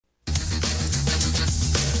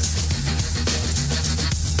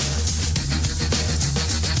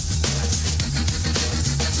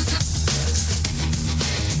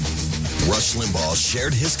Harbaugh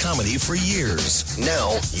shared his comedy for years.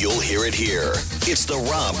 Now you'll hear it here. It's the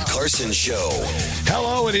Rob Carson Show.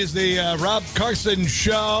 Hello, it is the Rob Carson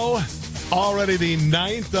Show. Already the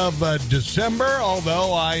 9th of December,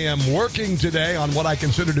 although I am working today on what I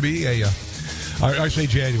consider to be I say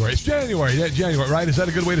January. It's January, right? Is that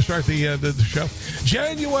a good way to start the show?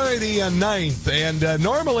 January the 9th, and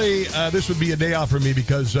normally this would be a day off for me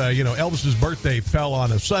because, Elvis's birthday fell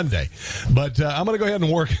on a Sunday. But I'm going to go ahead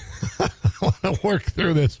and work. I want to work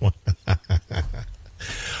through this one.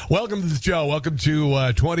 Welcome to the show. Welcome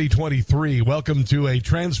to 2023. Welcome to a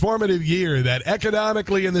transformative year that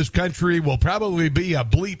economically in this country will probably be a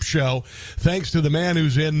bleep show, thanks to the man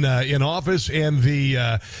who's in office and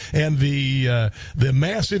the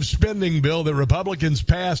massive spending bill that Republicans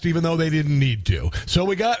passed, even though they didn't need to. So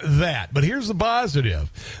we got that. But here's the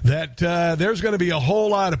positive: that there's going to be a whole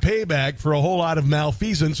lot of payback for a whole lot of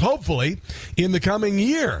malfeasance, hopefully, in the coming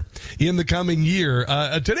year.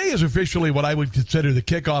 Today is officially what I would consider the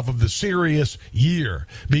kickoff of the serious year,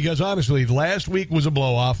 because honestly, last week was a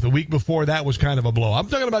blow-off. The week before that was kind of a blow-off. I'm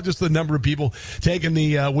talking about just the number of people taking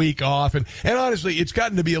the week off, and honestly, it's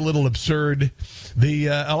gotten to be a little absurd.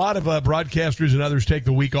 A lot of broadcasters and others take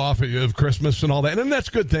the week off of Christmas and all that, and that's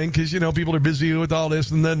a good thing because people are busy with all this,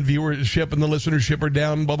 and then viewership and the listenership are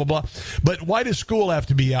down, blah blah blah. But why does school have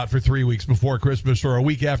to be out for 3 weeks before Christmas, or a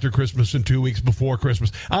week after Christmas and 2 weeks before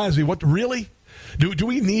Christmas? Honestly, what really? Do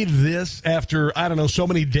we need this after, I don't know, so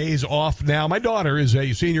many days off now? My daughter is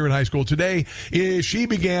a senior in high school. Today, she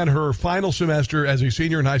began her final semester as a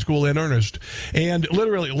senior in high school in earnest. And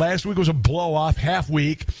literally, last week was a blow-off, half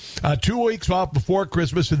week, 2 weeks off before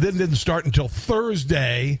Christmas, and then didn't start until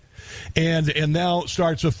Thursday. And now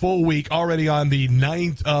starts a full week already on the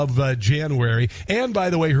 9th of January. And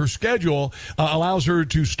by the way, her schedule allows her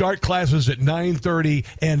to start classes at 9:30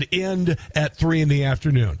 and end at 3 in the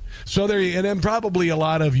afternoon. So and then probably a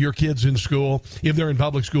lot of your kids in school, if they're in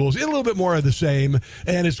public schools, a little bit more of the same.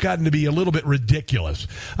 And it's gotten to be a little bit ridiculous.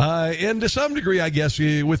 And to some degree, I guess,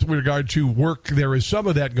 with regard to work, there is some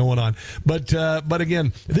of that going on. But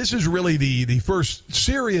again, this is really the first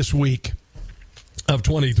serious week of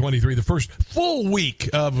 2023, the first full week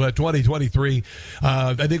of 2023.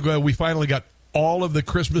 I think we finally got all of the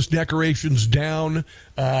Christmas decorations down.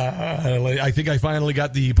 I think I finally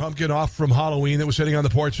got the pumpkin off from Halloween that was sitting on the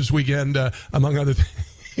porch this weekend, among other things.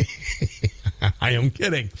 I am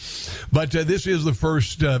kidding. But this is the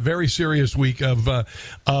first very serious week of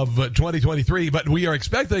 2023. But we are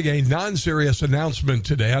expecting a non-serious announcement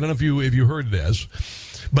today. I don't know if you heard this.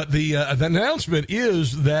 But the announcement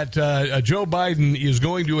is that Joe Biden is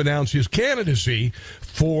going to announce his candidacy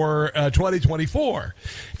for 2024.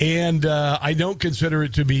 And I don't consider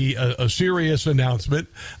it to be a serious announcement.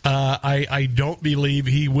 I don't believe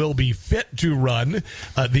he will be fit to run.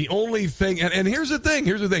 The only thing, and here's the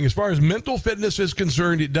thing, as far as mental fitness is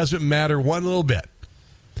concerned, it doesn't matter one little bit.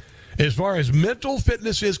 As far as mental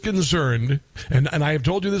fitness is concerned, and I have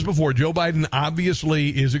told you this before, Joe Biden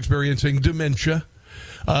obviously is experiencing dementia.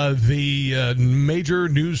 The major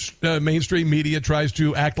news mainstream media tries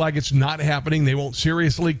to act like it's not happening. They won't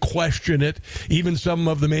seriously question it. Even some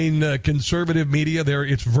of the main conservative media,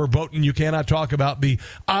 it's verboten. You cannot talk about the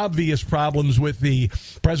obvious problems with the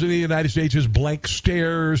President of the United States, his blank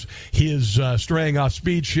stares, his straying off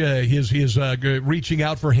speech, his reaching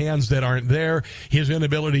out for hands that aren't there, his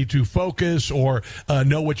inability to focus or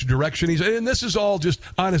know which direction he's in. And this is all just,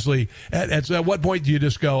 honestly, at what point do you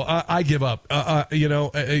just go, I give up?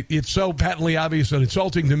 It's so patently obvious and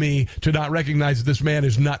insulting to me to not recognize that this man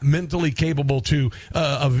is not mentally capable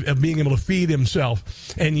of being able to feed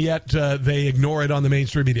himself, and yet they ignore it on the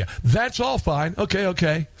mainstream media. That's all fine.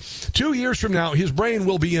 Okay. 2 years from now, his brain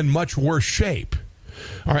will be in much worse shape.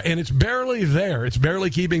 All right, and it's barely there. It's barely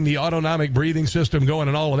keeping the autonomic breathing system going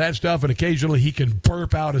and all of that stuff. And occasionally he can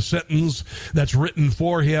burp out a sentence that's written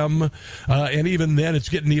for him. And even then it's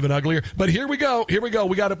getting even uglier. But here we go.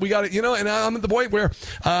 We got it. And I'm at the point where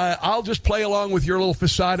I'll just play along with your little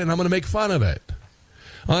facade and I'm going to make fun of it.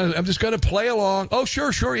 I'm just going to play along. Oh,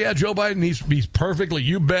 sure. Yeah, Joe Biden, he's perfectly,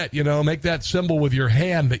 you bet, make that symbol with your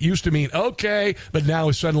hand that used to mean okay, but now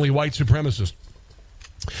is suddenly white supremacist.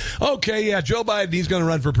 Okay, yeah, Joe Biden, he's going to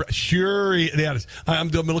run for president. Sure, I'm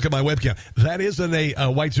going to look at my webcam. That isn't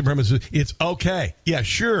a white supremacist. It's okay. Yeah,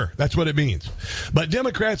 sure, that's what it means. But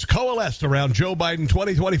Democrats coalesced around Joe Biden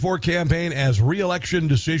 2024 campaign as re-election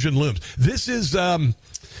decision looms. This is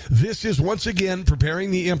once again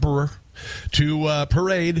preparing the emperor to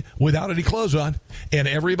parade without any clothes on, and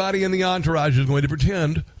everybody in the entourage is going to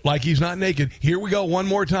pretend like he's not naked. Here we go one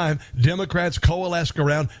more time. Democrats coalesce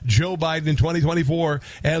around Joe Biden in 2024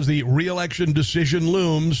 as the re-election decision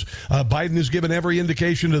looms. Biden has given every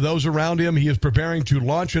indication to those around him he is preparing to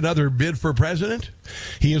launch another bid for president.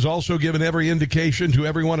 He has also given every indication to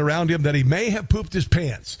everyone around him that he may have pooped his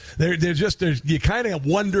pants. You kind of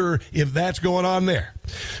wonder if that's going on there.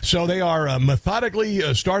 So they are methodically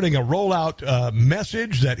starting a rollout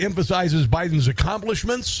message that emphasizes Biden's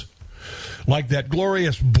accomplishments, like that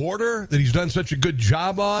glorious border that he's done such a good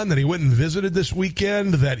job on, that he went and visited this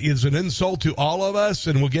weekend, that is an insult to all of us,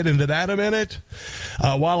 and we'll get into that in a minute,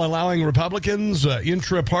 while allowing Republicans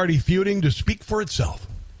intra-party feuding to speak for itself.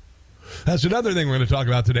 That's another thing we're going to talk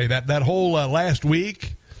about today. That whole last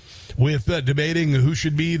week with debating who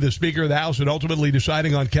should be the Speaker of the House and ultimately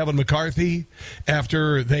deciding on Kevin McCarthy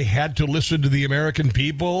after they had to listen to the American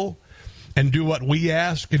people and do what we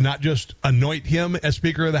ask and not just anoint him as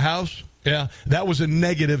Speaker of the House. Yeah, that was a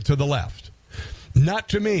negative to the left. Not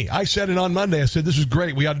to me. I said it on Monday. I said, this is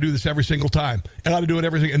great. We ought to do this every single time. And ought to do it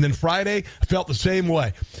every single. And then Friday, I felt the same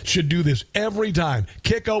way. Should do this every time.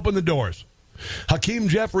 Kick open the doors. Hakeem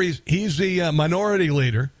Jeffries, he's the minority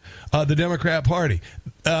leader of the Democrat Party.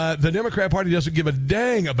 The Democrat Party doesn't give a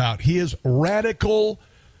dang about his radical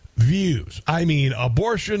views. I mean,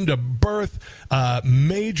 abortion to birth,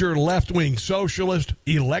 major left-wing socialist,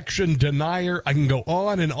 election denier. I can go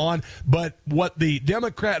on and on. But what the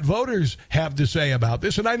Democrat voters have to say about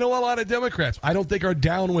this, and I know a lot of Democrats, I don't think are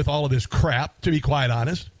down with all of this crap, to be quite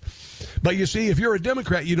honest. But you see, if you're a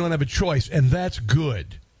Democrat, you don't have a choice, and that's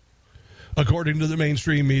good. According to the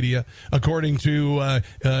mainstream media, according to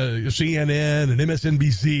CNN and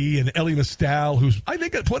MSNBC and Elie Mystal, who's, I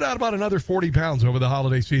think, put out about another 40 pounds over the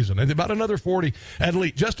holiday season. And about another 40, at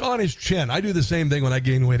least, just on his chin. I do the same thing when I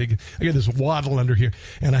gain weight. I get this waddle under here,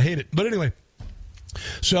 and I hate it. But anyway,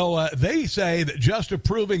 so they say that just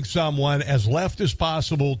approving someone as left as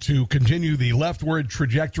possible to continue the leftward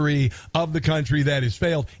trajectory of the country that has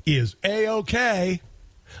failed is A-OK.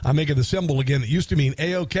 I'm making the symbol again. It used to mean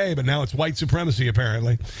A-OK, but now it's white supremacy,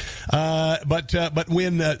 apparently. But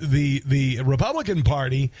when the Republican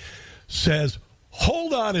Party says,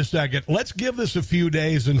 hold on a second, let's give this a few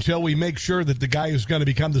days until we make sure that the guy who's going to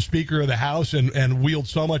become the Speaker of the House and wield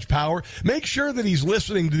so much power, make sure that he's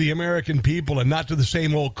listening to the American people and not to the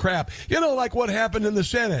same old crap. You know, like what happened in the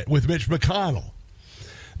Senate with Mitch McConnell.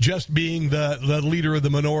 Just being the leader of the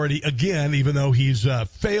minority again, even though he's a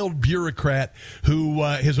failed bureaucrat who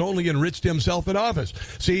has only enriched himself in office.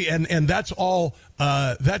 See, and that's all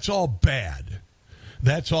bad.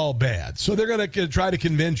 That's all bad. So they're going to try to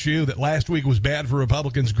convince you that last week was bad for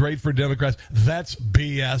Republicans, great for Democrats. That's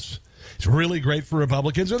BS. It's really great for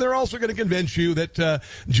Republicans. And they're also going to convince you that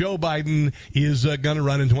Joe Biden is going to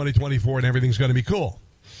run in 2024 and everything's going to be cool.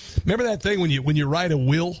 Remember that thing when you write a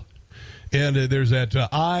will? And there's that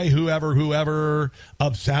I, whoever,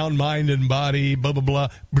 of sound mind and body, blah, blah, blah.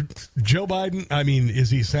 Joe Biden, I mean, is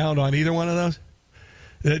he sound on either one of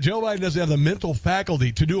those? Joe Biden doesn't have the mental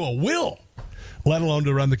faculty to do a will, let alone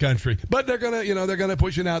to run the country. But they're gonna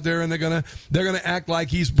push it out there, and they're gonna act like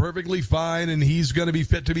he's perfectly fine and he's gonna be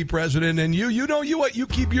fit to be president. And you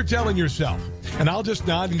keep your telling yourself. And I'll just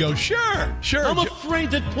nod and go, sure. I'm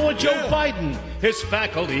afraid that poor Joe Biden, his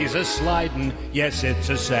faculties are sliding. Yes, it's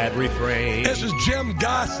a sad refrain. This is Jim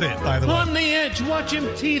Gossett, by the way. On the edge, watch him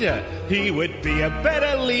teeter. He would be a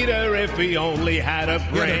better leader if he only had a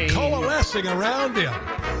brain. They're coalescing around him.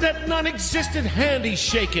 That non-existent hand he's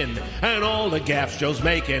shaking, and all the gaffes Joe's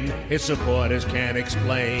making, his supporters can't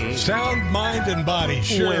explain. Sound mind and body,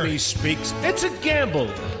 sure. When he speaks, it's a gamble.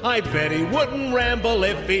 I bet he wouldn't ramble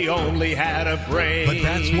if he only had a brain. But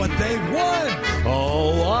that's what they want.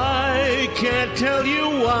 Oh, I can't tell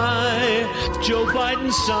you why Joe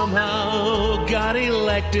Biden somehow got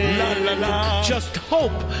elected. La, la, la. Just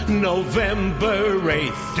hope November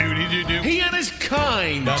 8th. Do-do-do-do. He and his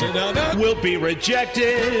kind Da-da-da-da. will be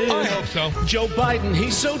rejected. I hope so. Joe Biden,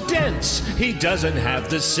 he's so dense, he doesn't have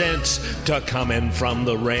the sense to come in from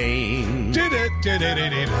the rain.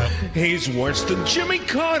 He's worse than Jimmy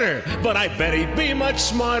Carter, but I bet he'd be much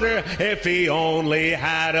smarter if he only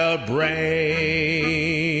had a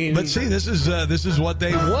brain. But see, this is what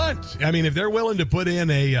they want. I mean, if they're willing to put in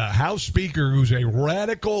a House Speaker who's a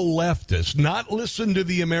radical leftist, not listen to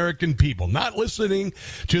the American people, not listening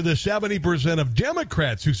to the 70% of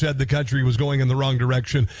Democrats who said the country was going in the wrong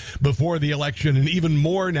direction before the election, and even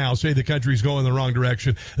more now say the country's going in the wrong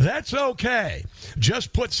direction, that's okay.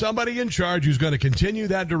 Just put somebody in charge who's going to continue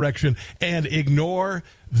that direction and ignore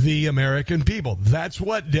the American people. That's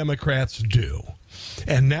what Democrats do.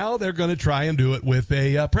 And now they're going to try and do it with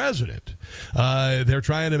a president. They're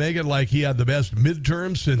trying to make it like he had the best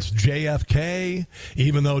midterm since JFK,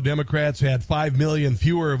 even though Democrats had 5 million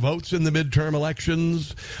fewer votes in the midterm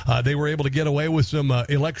elections. They were able to get away with some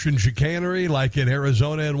election chicanery like in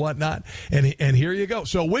Arizona and whatnot. And here you go.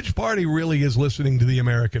 So which party really is listening to the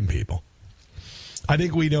American people? I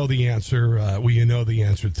think we know the answer. We know the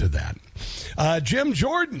answer to that. Jim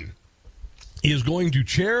Jordan is going to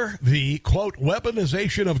chair the, quote,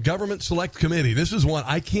 weaponization of government select committee. This is one,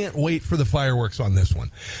 I can't wait for the fireworks on this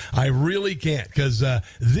one. I really can't, because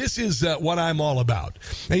this is what I'm all about.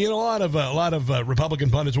 And, you know, a lot of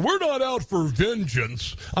Republican pundits, we're not out for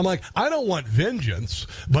vengeance. I'm like, I don't want vengeance,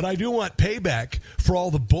 but I do want payback for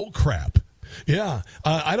all the bull crap. Yeah,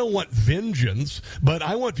 I don't want vengeance, but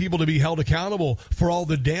I want people to be held accountable for all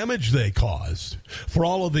the damage they caused, for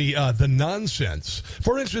all of the nonsense.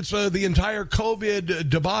 For instance, the entire COVID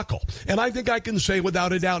debacle. And I think I can say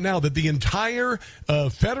without a doubt now that the entire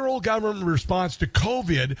federal government response to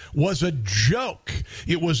COVID was a joke.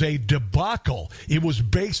 It was a debacle. It was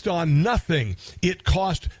based on nothing. It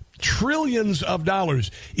cost trillions of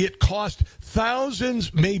dollars. It cost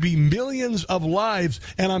thousands, maybe millions of lives,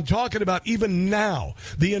 and I'm talking about even now.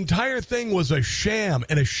 The entire thing was a sham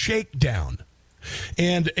and a shakedown,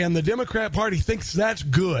 and the Democrat Party thinks that's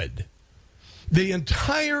good. The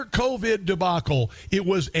entire COVID debacle, it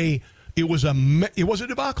was a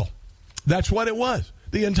debacle. That's what it was.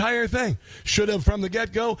 The entire thing should have, from the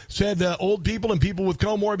get-go, said old people and people with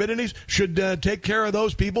comorbidities should take care of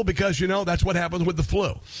those people because, you know, that's what happens with the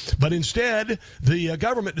flu. But instead, the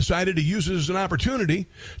government decided to use it as an opportunity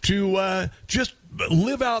to just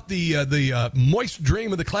live out the moist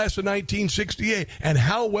dream of the class of 1968. And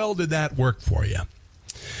how well did that work for you?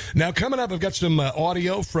 Now, coming up, I've got some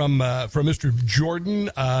audio from Mr.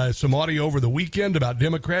 Jordan, some audio over the weekend about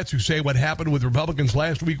Democrats who say what happened with Republicans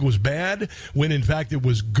last week was bad, when, in fact, it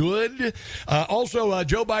was good. Also,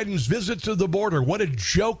 Joe Biden's visit to the border. What a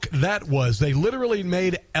joke that was. They literally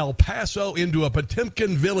made El Paso into a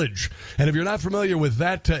Potemkin village. And if you're not familiar with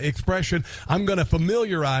that expression, I'm going to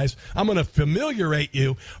familiarate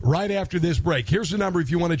you right after this break. Here's the number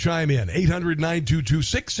if you want to chime in,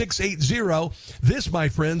 800-922-6680. This, my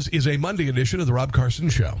friends, is a Monday edition of the Rob Carson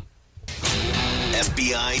Show.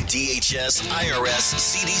 FBI, DHS, IRS,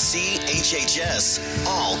 CDC, HHS,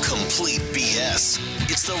 all complete BS.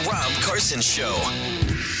 It's the Rob Carson Show.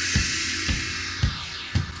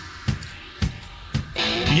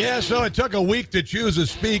 Yeah, so it took a week to choose a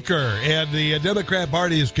speaker, and the Democrat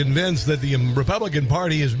Party is convinced that the Republican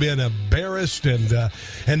Party has been embarrassed and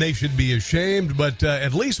they should be ashamed, but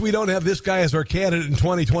at least we don't have this guy as our candidate in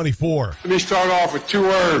 2024. Let me start off with two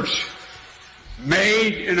words.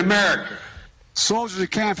 Made in America. Soldiers of the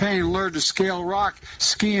campaign learned to scale rock,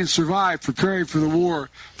 ski, and survive, preparing for the war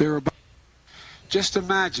they were about. Just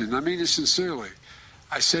imagine, I mean it sincerely,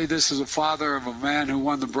 I say this as a father of a man who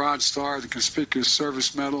won the Bronze Star, the Conspicuous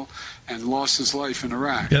Service Medal, and lost his life in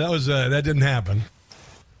Iraq. Yeah, that didn't happen.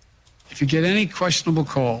 If you get any questionable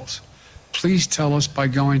calls, please tell us by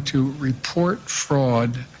going to report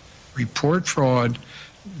fraud,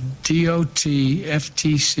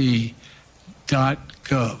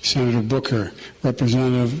 DOTFTC.gov. Senator Booker,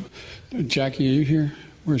 Representative Jackie, are you here?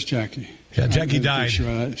 Where's Jackie? Yeah, Jackie died.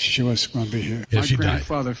 She was going to be here. Yeah, My she died.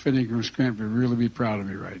 grandfather, Finnegan Scramp, would really be proud of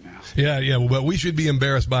me right now. Yeah, but we should be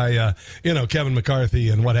embarrassed by, Kevin McCarthy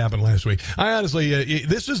and what happened last week. I honestly,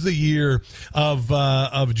 this is the year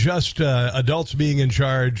of just adults being in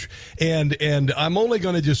charge, and I'm only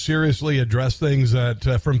going to just seriously address things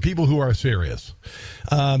that from people who are serious.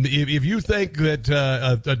 If you think that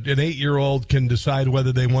an 8-year-old can decide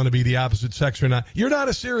whether they want to be the opposite sex or not, you're not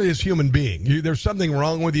a serious human being. There's something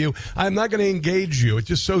wrong with you. I'm not going to engage you. It's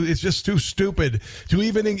just too stupid to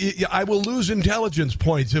even. I will lose intelligence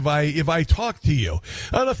points if I talk to you.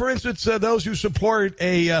 For instance, those who support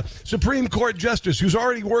a Supreme Court justice who's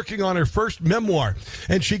already working on her first memoir,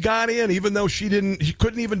 and she got in even though she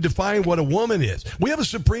couldn't even define what a woman is. We have a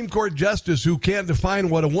Supreme Court justice who can't define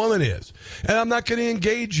what a woman is, and I'm not going to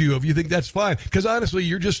engage you if you think that's fine, because honestly,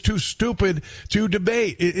 you're just too stupid to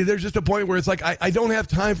debate. There's just a point where it's like, I don't have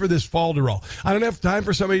time for this falderall. I don't have time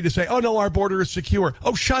for somebody to say, oh no, our border is secure.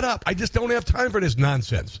 Oh, shut up. I just don't have time for this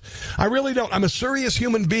nonsense. I really don't. I'm a serious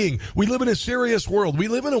human being. We live in a serious world. We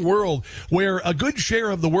live in a world where a good share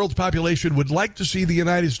of the world's population would like to see the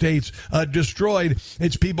United States destroyed,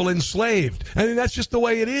 its people enslaved. I mean, that's just the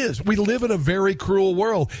way it is. We live in a very cruel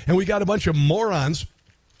world, and we got a bunch of morons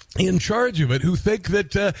in charge of it who think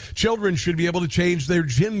that children should be able to change their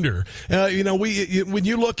gender. When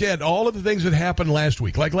you look at all of the things that happened last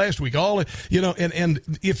week, and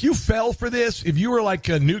if you fell for this, if you were like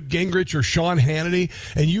Newt Gingrich or Sean Hannity,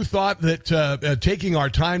 and you thought that taking our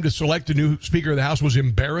time to select a new Speaker of the House was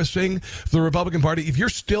embarrassing for the Republican Party, if you're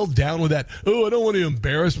still down with that, I don't want to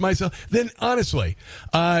embarrass myself, then honestly,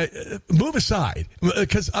 move aside.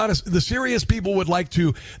 Because the serious people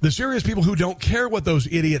who don't care what those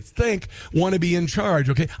idiots think want to be in charge.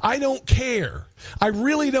 Okay, I don't care. I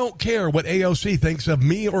really don't care what AOC thinks of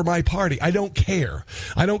me or my party. I don't care.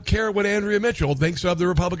 I don't care what Andrea Mitchell thinks of the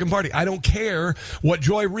Republican Party. I don't care what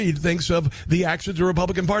Joy Reid thinks of the actions of the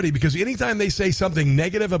Republican Party, because anytime they say something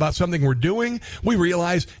negative about something we're doing, we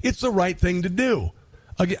realize it's the right thing to do.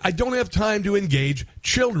 I don't have time to engage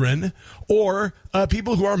children or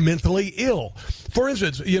people who are mentally ill. For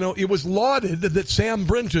instance, it was lauded that Sam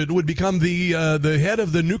Brinton would become the head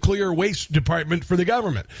of the nuclear waste department for the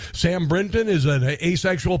government. Sam Brinton is an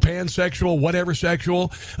asexual, pansexual, whatever sexual,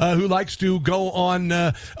 who likes to go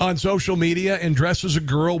on social media and dress as a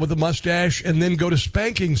girl with a mustache and then go to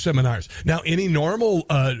spanking seminars. Now, any normal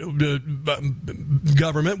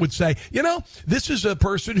government would say, this is a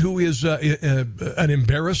person who is an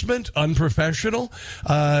embarrassment, unprofessional,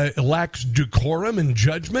 lacks decorum and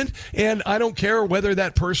judgment, and I don't care whether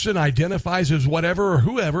that person identifies as whatever or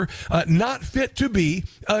whoever, not fit to be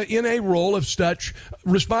in a role of such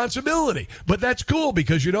responsibility. But that's cool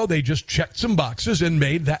because, they just checked some boxes and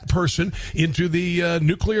made that person into the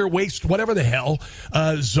nuclear waste, whatever the hell,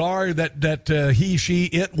 czar that he, she,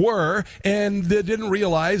 it were, and they didn't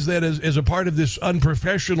realize that as a part of this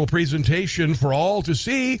unprofessional presentation for all to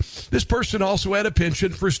see, this person also had a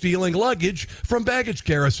penchant for stealing luggage from baggage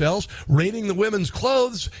carousels, raiding the women's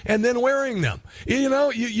clothes, and then wearing them.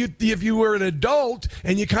 If you were an adult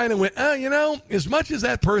and you kind of went, as much as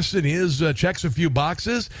that person checks a few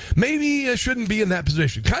boxes, maybe shouldn't be in that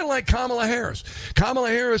position. Kind of like Kamala Harris. Kamala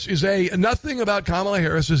Harris nothing about Kamala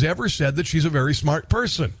Harris has ever said that she's a very smart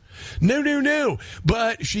person. No.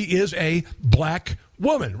 But she is a black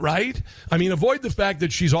woman, right? I mean, avoid the fact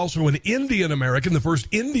that she's also an Indian American, the first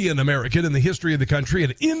Indian American in the history of the country,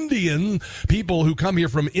 and Indian people who come here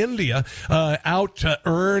from India out to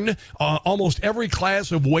earn almost every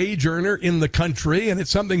class of wage earner in the country, and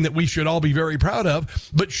it's something that we should all be very proud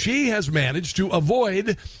of. But she has managed to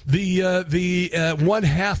avoid the one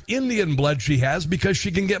half Indian blood she has because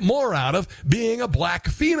she can get more out of being a black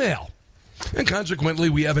female. And consequently,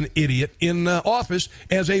 we have an idiot in office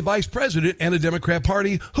as a vice president and a Democrat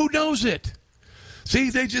Party who knows it. See,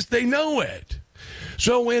 they know it.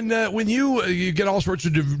 So when you get all sorts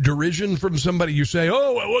of derision from somebody, you say,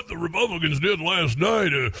 what the Republicans did last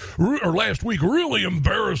night or last week really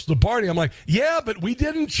embarrassed the party. I'm like, yeah, but we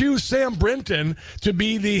didn't choose Sam Brinton to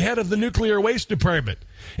be the head of the nuclear waste department.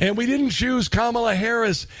 And we didn't choose Kamala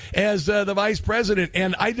Harris as the vice president.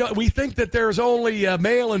 And we think that there's only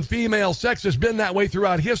male and female sex. It's been that way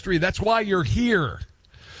throughout history. That's why you're here.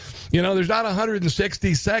 There's not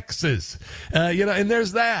 160 sexes. And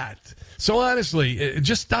there's that. So honestly,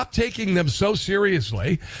 just stop taking them so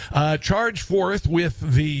seriously. Charge forth with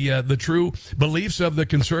the true beliefs of the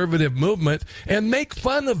conservative movement and make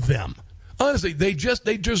fun of them. Honestly, they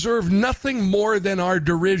deserve nothing more than our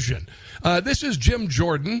derision. This is Jim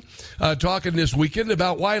Jordan talking this weekend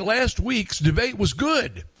about why last week's debate was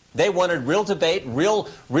good. They wanted real debate, real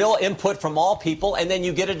input from all people, and then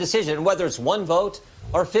you get a decision. And whether it's one vote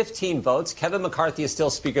or 15 votes, Kevin McCarthy is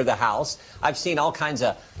still Speaker of the House. I've seen all kinds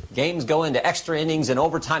of games go into extra innings and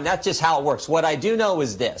overtime. That's just how it works. What I do know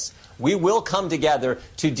is this. We will come together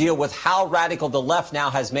to deal with how radical the left now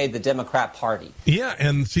has made the Democrat Party. Yeah,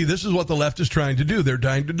 and see, this is what the left is trying to do. They're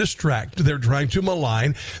trying to distract. They're trying to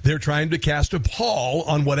malign. They're trying to cast a pall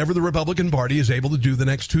on whatever the Republican Party is able to do the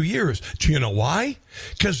next 2 years. Do you know why?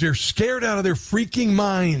 Because they're scared out of their freaking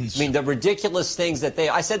minds. I mean, the ridiculous things that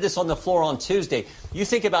I said this on the floor on Tuesday. You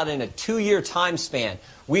think about in a 2-year time span,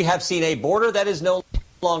 we have seen a border that is no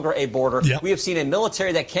longer a border. Yep. We have seen a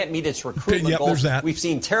military that can't meet its recruitment goals. There's that. We've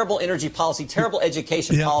seen terrible energy policy, terrible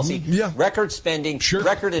education policy, record spending,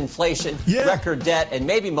 record inflation, record debt, and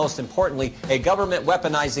maybe most importantly, a government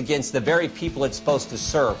weaponized against the very people it's supposed to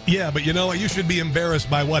serve. Yeah, but you know what? You should be embarrassed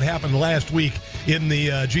by what happened last week in the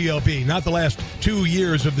GOP, not the last 2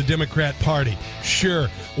 years of the Democrat Party. Sure,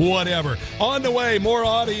 whatever. On the way, more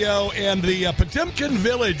audio and the Potemkin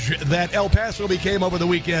village that El Paso became over the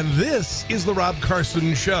weekend. This is the Rob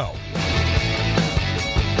Carson Show.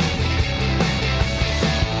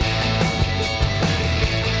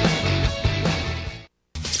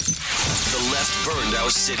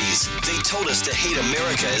 cities. They told us to hate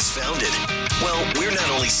America as founded. Well, we're not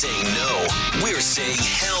only saying no, we're saying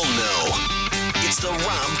hell no. It's the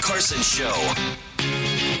Rob Carson Show.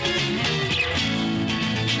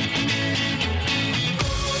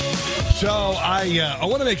 So I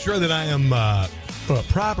want to make sure that I am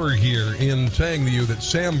proper here in saying to you that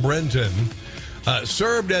Sam Brenton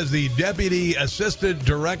served as the Deputy Assistant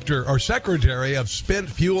Director or Secretary of Spent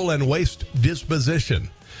Fuel and Waste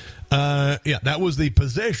Disposition. That was the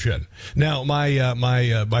position. Now,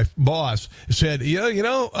 my boss said,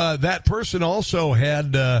 that person also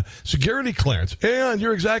had security clearance. And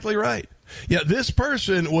you're exactly right. Yeah, this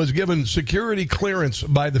person was given security clearance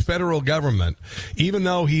by the federal government, even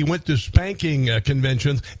though he went to spanking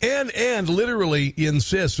conventions and literally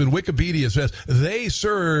insists, and Wikipedia says, they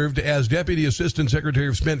served as Deputy Assistant Secretary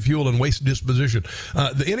of Spent Fuel and Waste Disposition.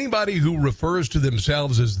 Anybody who refers to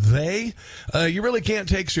themselves as they, you really can't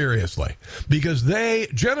take seriously, because they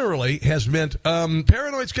generally has meant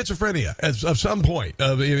paranoid schizophrenia of some point.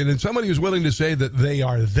 And somebody who's willing to say that they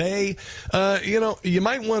are they, you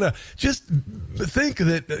might want to just think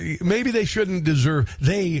that maybe they shouldn't deserve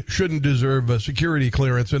a security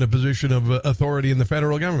clearance in a position of authority in the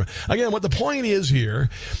federal government. Again, what the point is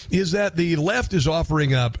here is that the left is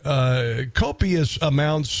offering up copious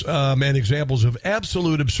amounts and examples of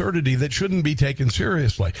absolute absurdity that shouldn't be taken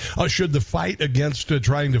seriously. Should the fight against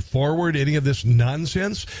trying to forward any of this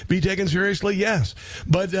nonsense be taken seriously? Yes.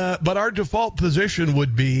 But our default position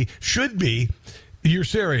should be, you're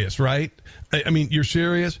serious, right? I mean, you're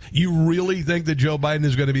serious? You really think that Joe Biden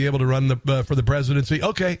is going to be able to run for the presidency?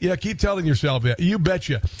 Okay, yeah, keep telling yourself that. You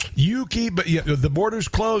betcha. You keep the borders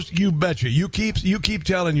closed. You betcha. You keep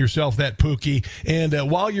telling yourself that, Pookie. And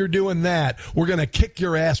while you're doing that, we're going to kick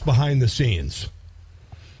your ass behind the scenes.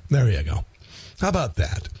 There you go. How about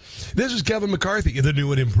that? This is Kevin McCarthy, the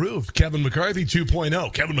new and improved Kevin McCarthy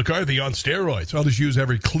 2.0. Kevin McCarthy on steroids. I'll just use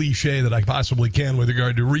every cliche that I possibly can with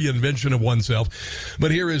regard to reinvention of oneself.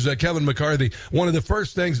 But here is Kevin McCarthy. One of the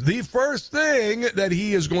first thing that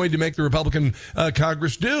he is going to make the Republican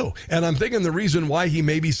Congress do. And I'm thinking the reason why he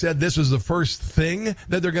maybe said this is the first thing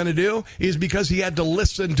that they're going to do is because he had to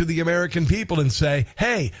listen to the American people and say,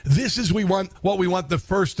 hey, this is what we want the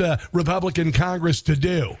first Republican Congress to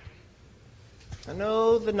do. I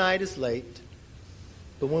know the night is late,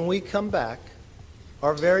 but when we come back,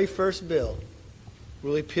 our very first bill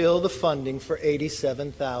will repeal the funding for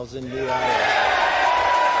 87,000 new IRS.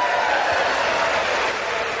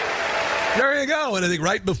 There you go. And I think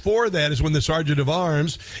right before that is when the Sergeant of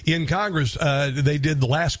Arms in Congress, they did the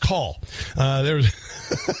last call.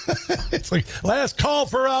 It's like, last call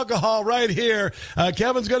for alcohol right here.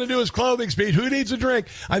 Kevin's going to do his clothing speech. Who needs a drink?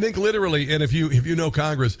 I think literally, and if you know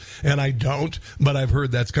Congress, and I don't, but I've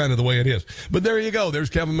heard that's kind of the way it is. But there you go. There's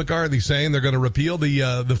Kevin McCarthy saying they're going to repeal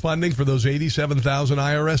the funding for those 87,000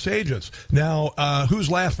 IRS agents. Now, who's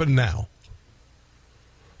laughing now?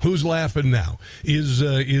 Who's laughing now? Is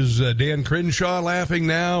Dan Crenshaw laughing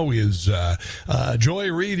now? Is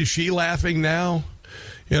Joy Reid, is she laughing now?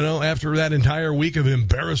 After that entire week of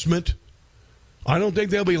embarrassment? I don't think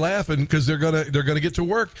they'll be laughing because they're gonna get to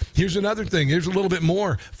work. Here's another thing. Here's a little bit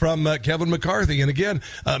more from Kevin McCarthy. And again,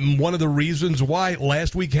 one of the reasons why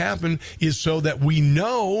last week happened is so that we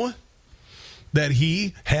know that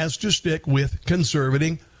he has to stick with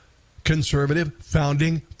conservative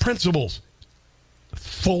founding principles.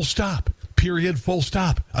 Full stop. Period. Full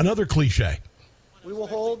stop. Another cliche. We will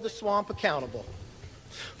hold the swamp accountable.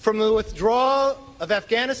 From the withdrawal of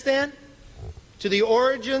Afghanistan to the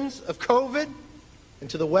origins of COVID and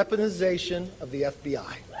to the weaponization of the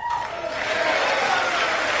FBI.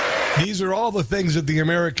 These are all the things that the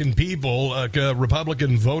American people,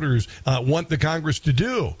 Republican voters, want the Congress to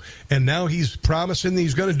do. And now he's promising that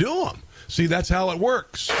he's going to do them. See, that's how it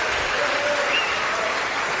works.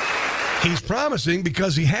 He's promising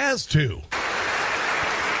because he has to.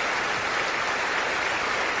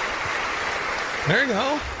 There you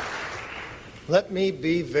go. Let me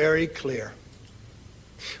be very clear.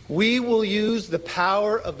 We will use the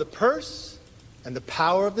power of the purse and the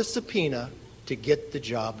power of the subpoena to get the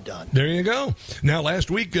job done. There you go. Now,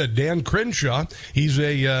 last week, Dan Crenshaw, he's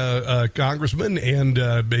a congressman and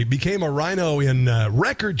became a rhino in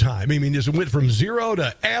record time. I mean, just went from zero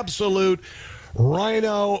to absolute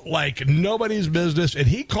rhino like nobody's business. And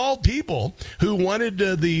he called people who wanted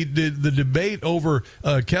the debate over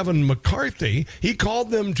Kevin McCarthy. He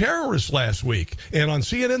called them terrorists last week. And on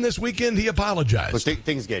CNN this weekend, he apologized. But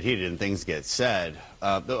things get heated and things get said.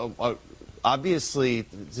 obviously,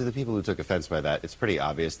 to the people who took offense by that, it's pretty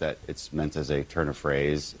obvious that it's meant as a turn of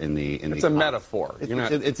phrase It's a metaphor.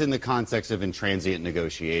 It's in the context of intransient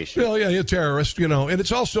negotiation. Well, yeah, you're a terrorist, and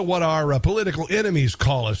it's also what our political enemies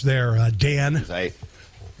call us there, Dan.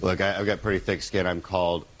 Look, I've got pretty thick skin. I'm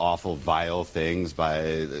called awful, vile things by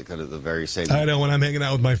the very same... I know when I'm hanging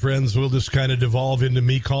out with my friends, we'll just kind of devolve into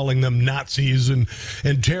me calling them Nazis and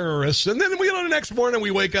terrorists. And then the next morning we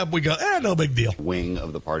wake up, we go, no big deal. Wing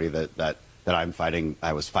of the party that I'm fighting,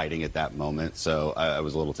 I was fighting at that moment, so I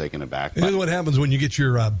was a little taken aback. This is what happens when you get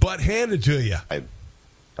your butt handed to you.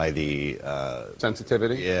 By the...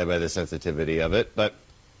 sensitivity? Yeah, by the sensitivity of it. But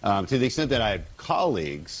to the extent that I had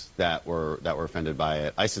colleagues that were offended by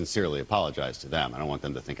it, I sincerely apologize to them. I don't want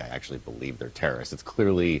them to think I actually believe they're terrorists. It's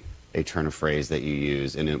clearly a turn of phrase that you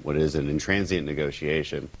use in what is an intransient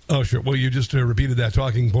negotiation. Oh, sure. Well, you just repeated that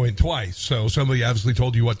talking point twice, so somebody obviously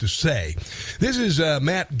told you what to say. This is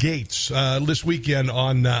Matt Gaetz this weekend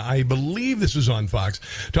on, I believe this is on Fox,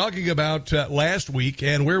 talking about last week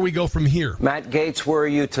and where we go from here. Matt Gaetz, where are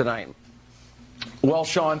you tonight? Well,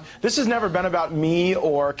 Sean, this has never been about me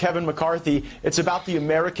or Kevin McCarthy. It's about the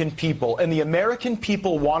American people. And the American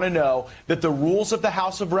people want to know that the rules of the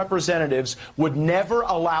House of Representatives would never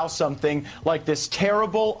allow something like this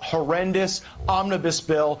terrible, horrendous omnibus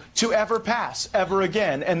bill to ever pass, ever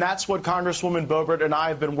again. And that's what Congresswoman Boebert and I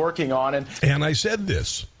have been working on. And I said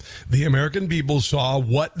this. The American people saw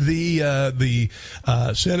what the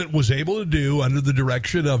Senate was able to do under the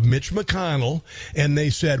direction of Mitch McConnell, and they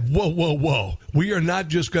said, whoa, whoa, whoa. We are not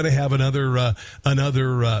just going to have another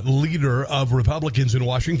leader of Republicans in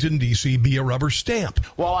Washington, D.C. be a rubber stamp.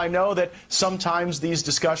 While I know that sometimes these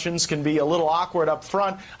discussions can be a little awkward up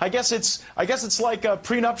front, I guess it's like a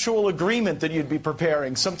prenuptial agreement that you'd be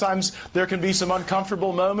preparing. Sometimes there can be some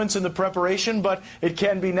uncomfortable moments in the preparation, but it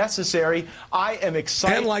can be necessary. I am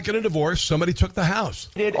excited. And like in a divorce, somebody took the house.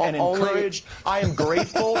 And encouraged. I am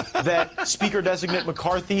grateful that Speaker-designate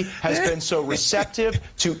McCarthy has been so receptive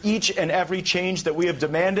to each and every change that we have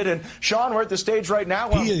demanded. And, Sean, we're at the stage right now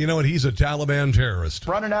where you know what? He's a Taliban terrorist.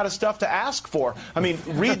 Running out of stuff to ask for. I mean,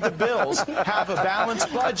 read the bills, have a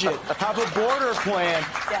balanced budget, have a border plan.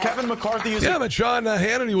 Kevin McCarthy is... Yeah, but Sean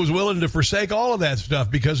Hannity was willing to forsake all of that stuff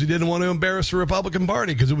because he didn't want to embarrass the Republican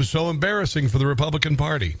Party, because it was so embarrassing for the Republican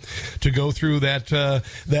Party to go through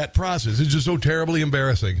that process. It's just so terribly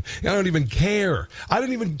embarrassing. I don't even care. I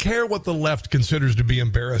don't even care what the left considers to be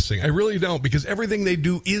embarrassing. I really don't, because everything they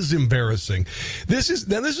do is embarrassing. This is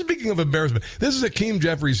speaking of embarrassment. This is Hakeem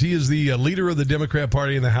Jeffries. He is the leader of the Democrat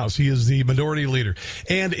Party in the House. He is the majority leader.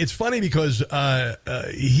 And it's funny because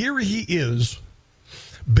here he is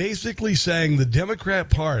basically saying the Democrat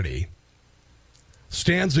Party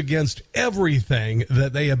stands against everything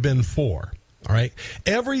that they have been for. All right.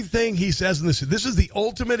 Everything he says in this is the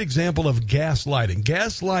ultimate example of gaslighting.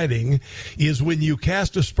 Gaslighting is when you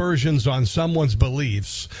cast aspersions on someone's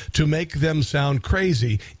beliefs to make them sound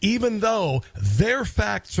crazy, even though their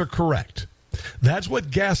facts are correct. That's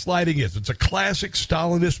what gaslighting is. It's a classic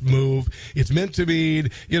Stalinist move. It's meant to mean,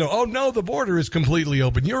 oh, no, the border is completely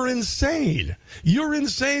open. You're insane. You're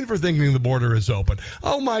insane for thinking the border is open.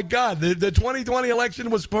 Oh, my God, the 2020 election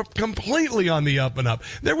was completely on the up and up.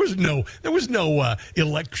 There was no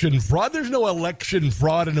election fraud. There's no election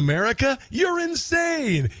fraud in America. You're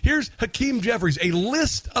insane. Here's Hakeem Jeffries, a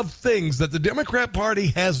list of things that the Democrat Party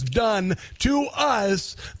has done to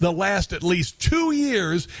us the last at least 2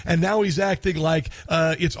 years, and now he's acting like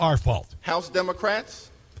it's our fault. House Democrats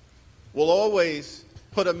will always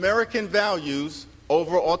put American values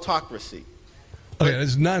over autocracy. Okay,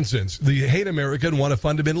 that's nonsense. They hate America and want to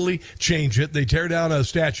fundamentally change it. They tear down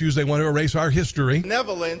statues. They want to erase our history.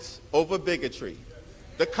 Benevolence over bigotry.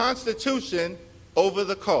 The Constitution over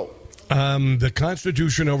the cult. The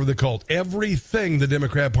Constitution over the cult. Everything the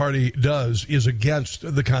Democrat Party does is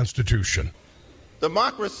against the Constitution.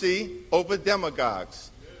 Democracy over demagogues.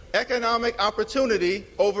 Economic opportunity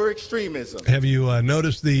over extremism. Have you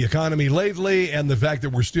noticed the economy lately and the fact that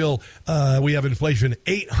we have inflation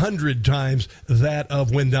 800 times that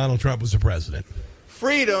of when Donald Trump was the president?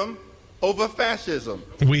 Freedom over fascism.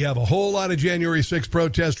 We have a whole lot of January 6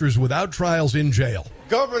 protesters without trials in jail.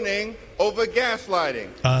 Governing over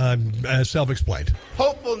gaslighting. Self-explained.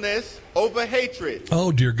 Hopefulness over hatred.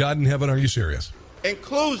 Oh, dear God in heaven, are you serious?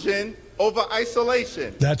 Inclusion over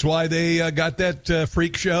isolation. That's why they got that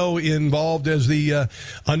freak show involved as the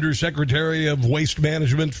Undersecretary of Waste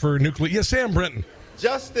Management for Nuclear. Yes, Sam Brinton.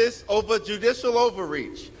 Justice over judicial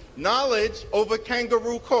overreach. Knowledge over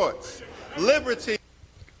kangaroo courts. Liberty.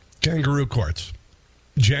 Kangaroo courts.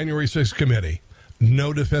 January 6th committee.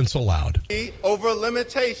 No defense allowed. Over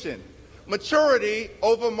limitation. maturity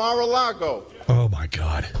over Mar-a-Lago. Oh, my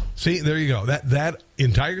God. See, there you go. That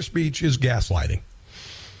entire speech is gaslighting.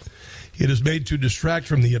 It is made to distract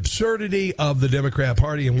from the absurdity of the Democrat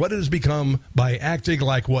Party and what it has become by acting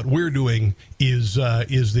like what we're doing is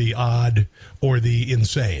the odd or the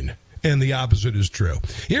insane. And the opposite is true.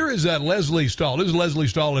 Here is Leslie Stahl. This is Leslie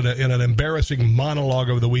Stahl in an embarrassing monologue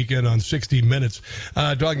over the weekend on 60 Minutes,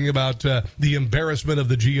 talking about the embarrassment of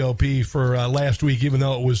the GOP for last week, even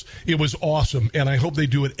though it was awesome. And I hope they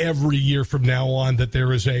do it every year from now on, that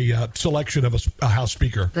there is a selection of a House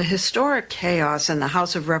Speaker. The historic chaos in the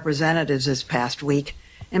House of Representatives this past week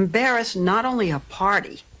embarrassed not only a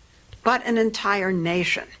party, but an entire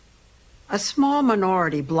nation. A small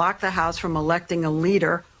minority blocked the House from electing a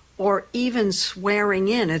leader or even swearing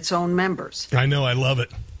in its own members. I know, I love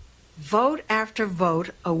it. Vote after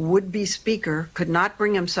vote, a would-be speaker could not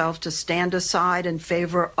bring himself to stand aside in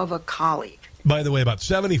favor of a colleague. By the way, about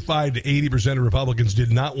 75 to 80% of Republicans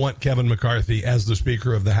did not want Kevin McCarthy as the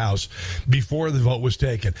Speaker of the House before the vote was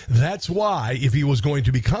taken. That's why, if he was going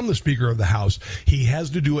to become the Speaker of the House, he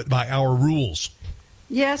has to do it by our rules.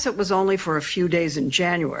 Yes, it was only for a few days in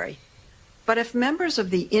January. But if members of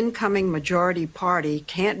the incoming majority party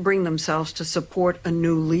can't bring themselves to support a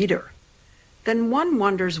new leader, then one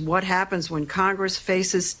wonders what happens when Congress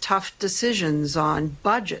faces tough decisions on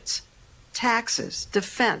budgets, taxes,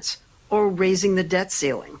 defense, or raising the debt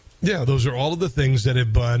ceiling. Yeah, those are all of the things that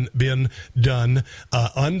have been done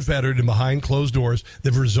unfettered and behind closed doors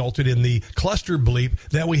that have resulted in the cluster bleep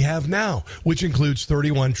that we have now, which includes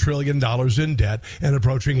 $31 trillion in debt and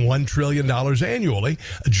approaching $1 trillion annually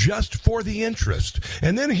just for the interest.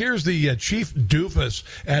 And then here's the chief doofus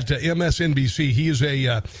at MSNBC.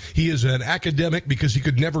 He is an academic because he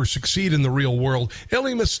could never succeed in the real world.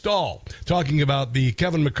 Elie Mystal talking about the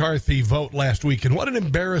Kevin McCarthy vote last week and what an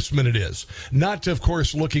embarrassment it is. Not, of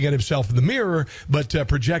course, looking at himself in the mirror, but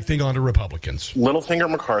projecting onto Republicans.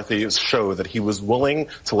 Littlefinger McCarthy showed that he was willing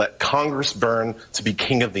to let Congress burn to be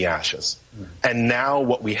king of the ashes. And now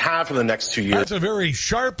what we have for the next 2 years... That's a very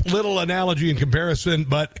sharp little analogy in comparison,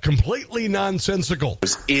 but completely nonsensical.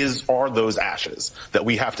 ...are those ashes that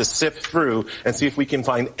we have to sift through and see if we can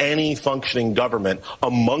find any functioning government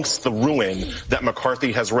amongst the ruin that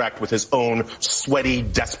McCarthy has wrecked with his own sweaty,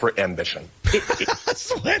 desperate ambition.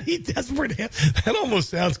 Sweaty, desperate ambition. That almost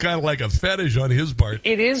sounds kind of like a fetish on his part.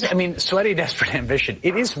 It is, sweaty, desperate ambition.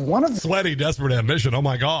 It is one of the... Sweaty, desperate ambition, oh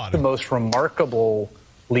my God. ...the most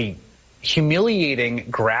remarkably humiliating,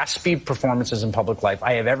 graspy performances in public life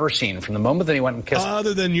I have ever seen from the moment that he went and kissed...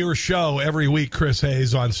 Other than your show every week, Chris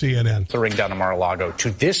Hayes on CNN. ...the ring down to Mar-a-Lago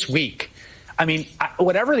to this week.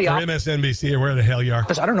 Whatever the... MSNBC or where the hell you are.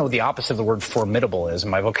 I don't know what the opposite of the word formidable is.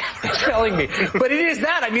 My vocabulary is telling me. But it is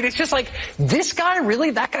that. It's just like, this guy,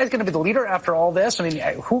 really? That guy's going to be the leader after all this? He's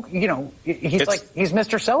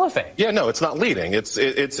Mr. Cellophane. Yeah, no, it's not leading. It's a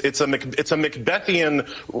Macbethian...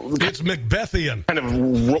 It's Macbethian. ...kind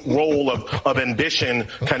of role of ambition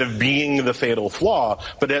kind of being the fatal flaw.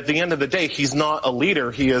 But at the end of the day, he's not a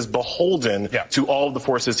leader. He is beholden to all of the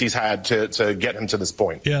forces he's had to get him to this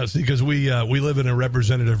point. Yes, because we live in a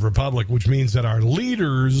representative republic, which means that our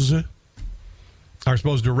leaders are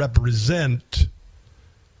supposed to represent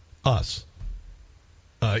us.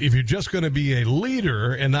 If you're just going to be a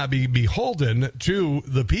leader and not be beholden to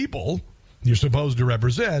the people you're supposed to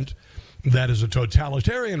represent, that is a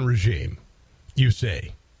totalitarian regime, you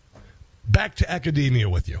say. Back to academia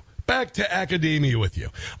with you. Back to academia with you.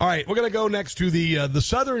 All right, we're going to go next to the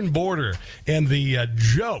southern border and the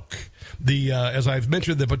joke, as I've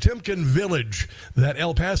mentioned, the Potemkin village that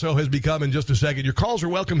El Paso has become in just a second. Your calls are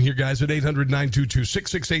welcome here, guys, at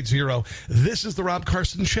 800-922-6680. This is the Rob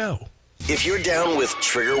Carson Show. If you're down with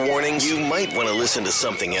trigger warnings, you might want to listen to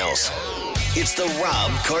something else. It's the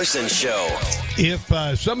Rob Carson Show. If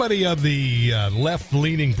somebody of the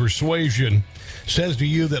left-leaning persuasion says to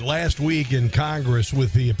you that last week in Congress,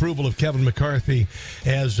 with the approval of Kevin McCarthy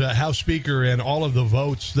as House Speaker and all of the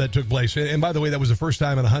votes that took place, and by the way, that was the first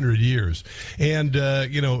time in 100 years, and,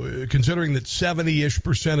 considering that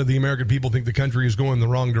 70-ish% of the American people think the country is going the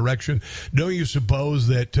wrong direction, don't you suppose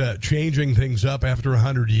that changing things up after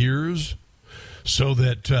 100 years so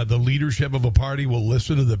that the leadership of a party will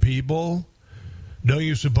listen to the people, don't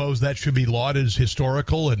you suppose that should be lauded as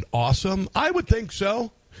historical and awesome? I would think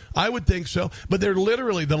so. But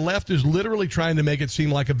the left is literally trying to make it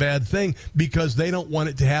seem like a bad thing because they don't want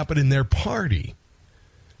it to happen in their party.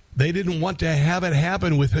 They didn't want to have it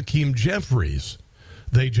happen with Hakeem Jeffries.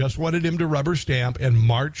 They just wanted him to rubber stamp and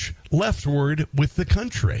march leftward with the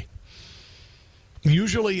country.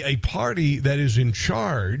 Usually a party that is in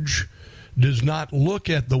charge does not look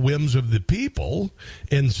at the whims of the people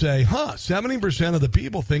and say, 70% of the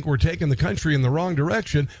people think we're taking the country in the wrong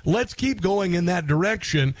direction. Let's keep going in that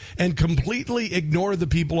direction and completely ignore the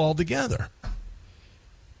people altogether.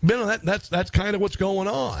 That's kind of what's going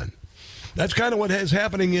on. That's kind of what is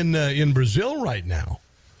happening in Brazil right now.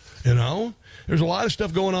 You know, there's a lot of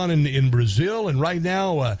stuff going on in Brazil, and right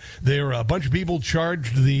now there are a bunch of people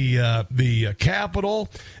charged the capital,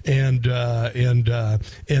 and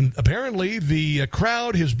apparently the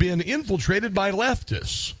crowd has been infiltrated by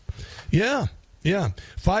leftists. Yeah.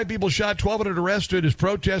 5 people shot, 1,200 arrested as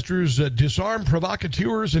protesters disarm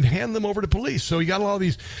provocateurs and hand them over to police. So you got all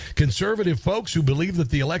these conservative folks who believe that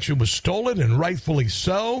the election was stolen, and rightfully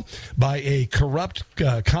so, by a corrupt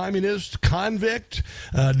communist convict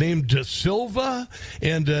named Da Silva,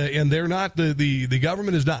 and they're not the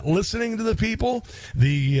government is not listening to the people.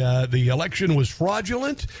 The election was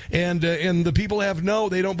fraudulent, and the people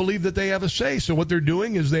they don't believe that they have a say. So what they're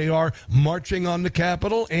doing is they are marching on the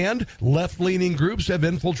Capitol, and left-leaning groups have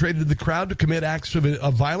infiltrated the crowd to commit acts of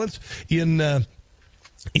violence to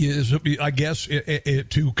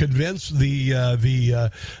convince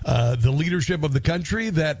the leadership of the country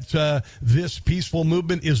that this peaceful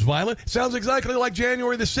movement is violent. Sounds exactly like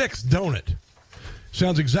January the 6th, don't it?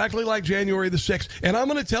 Sounds exactly like January the 6th. And I'm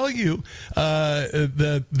going to tell you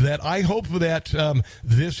that I hope that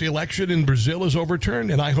this election in Brazil is overturned,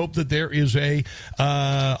 and I hope that there is a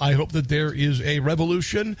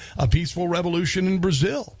revolution, a peaceful revolution in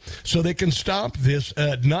Brazil, so they can stop this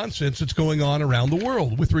nonsense that's going on around the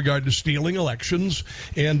world with regard to stealing elections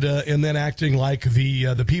and then acting like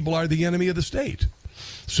the people are the enemy of the state.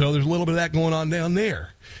 So there's a little bit of that going on down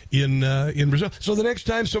there in Brazil. So the next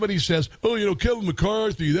time somebody says, Kevin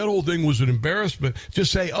McCarthy, that whole thing was an embarrassment,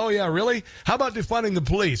 just say, oh, yeah, really? How about defunding the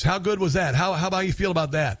police? How good was that? How about you feel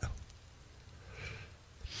about that?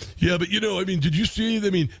 Yeah, but, did you see,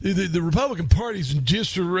 the Republican Party's in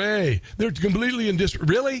disarray. They're completely in disarray.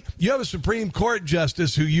 Really? You have a Supreme Court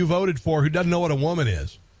justice who you voted for who doesn't know what a woman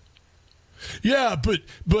is. Yeah, but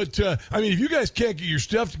if you guys can't get your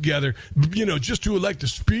stuff together, just to elect a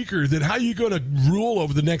speaker, then how are you going to rule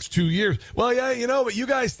over the next 2 years? Well, yeah, but you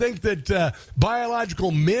guys think that biological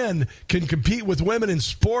men can compete with women in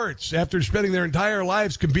sports after spending their entire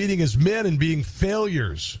lives competing as men and being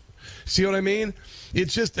failures. See what I mean?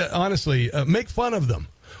 It's just, honestly, make fun of them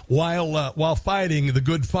while fighting the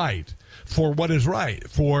good fight for what is right,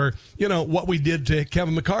 for, what we did to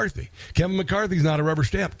Kevin McCarthy. Kevin McCarthy's not a rubber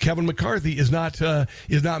stamp. Kevin McCarthy is not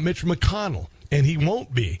Mitch McConnell, and he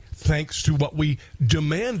won't be, thanks to what we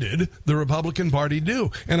demanded the Republican Party do.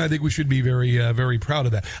 And I think we should be very, very proud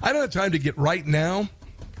of that. I don't have time to get right now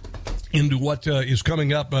into what is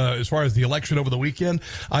coming up as far as the election over the weekend.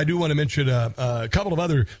 I do want to mention a couple of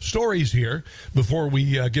other stories here before we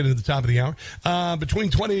get into the top of the hour. Between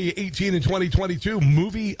 2018 and 2022,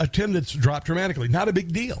 movie attendance dropped dramatically. Not a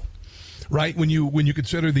big deal, right? When you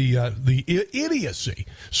consider the idiocy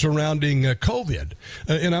surrounding COVID.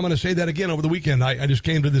 And I'm going to say that again over the weekend. I just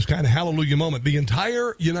came to this kind of hallelujah moment. The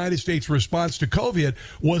entire United States response to COVID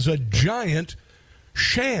was a giant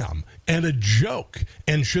sham and a joke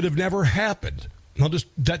and should have never happened.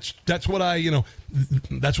 That's what I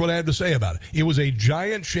have to say about it. It was a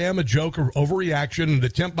giant sham, a joke, or overreaction, an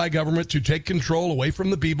attempt by government to take control away from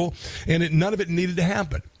the people, and none of it needed to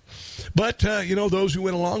happen. But, those who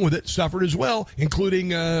went along with it suffered as well, including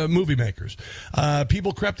movie makers.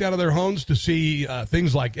 People crept out of their homes to see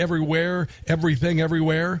things like Everywhere, Everything,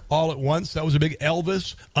 Everywhere, all at once. That was a big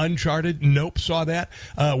Elvis, Uncharted, Nope, saw that.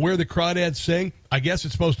 Where the Crawdads Sing, I guess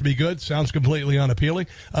it's supposed to be good. Sounds completely unappealing.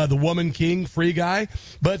 The Woman King, Free Guy.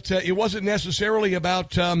 But it wasn't necessarily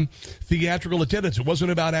about theatrical attendance. It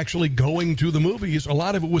wasn't about actually going to the movies. A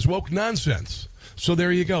lot of it was woke nonsense. So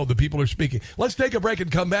there you go. The people are speaking. Let's take a break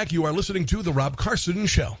and come back. You are listening to The Rob Carson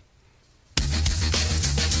Show.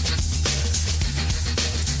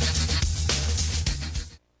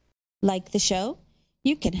 Like the show?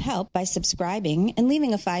 You can help by subscribing and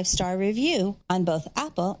leaving a 5-star review on both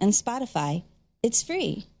Apple and Spotify. It's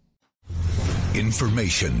free.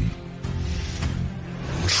 Information.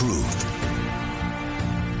 Truth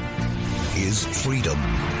is freedom.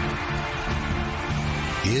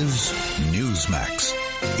 Is Newsmax.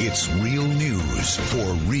 It's real news for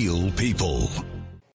real people.